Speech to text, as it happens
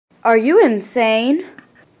Are you insane?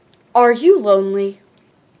 Are you lonely?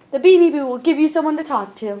 The Beanie Boo will give you someone to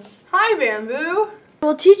talk to. Hi, Bamboo.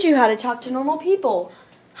 We'll teach you how to talk to normal people.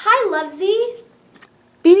 Hi, Lovesy.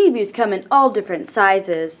 Beanie Boos come in all different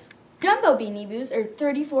sizes. Jumbo Beanie Boos are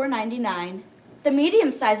 $34.99. The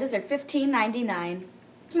medium sizes are $15.99.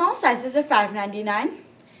 Small sizes are $5.99.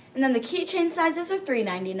 And then the keychain sizes are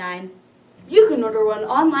 $3.99. You can order one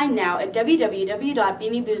online now at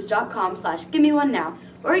www.beanieboos.com/givemeonenow,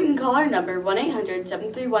 or you can call our number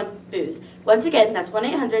 1-800-731-BOOZE. Once again, that's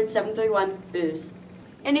 1-800-731-BOOZE.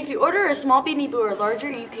 And if you order a small Beanie Boo or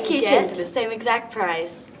larger, you can get for the same exact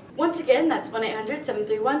price. Once again, that's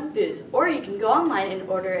 1-800-731-BOOZE, or you can go online and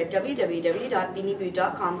order at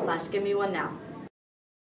www.beanieboo.com/givemeonenow.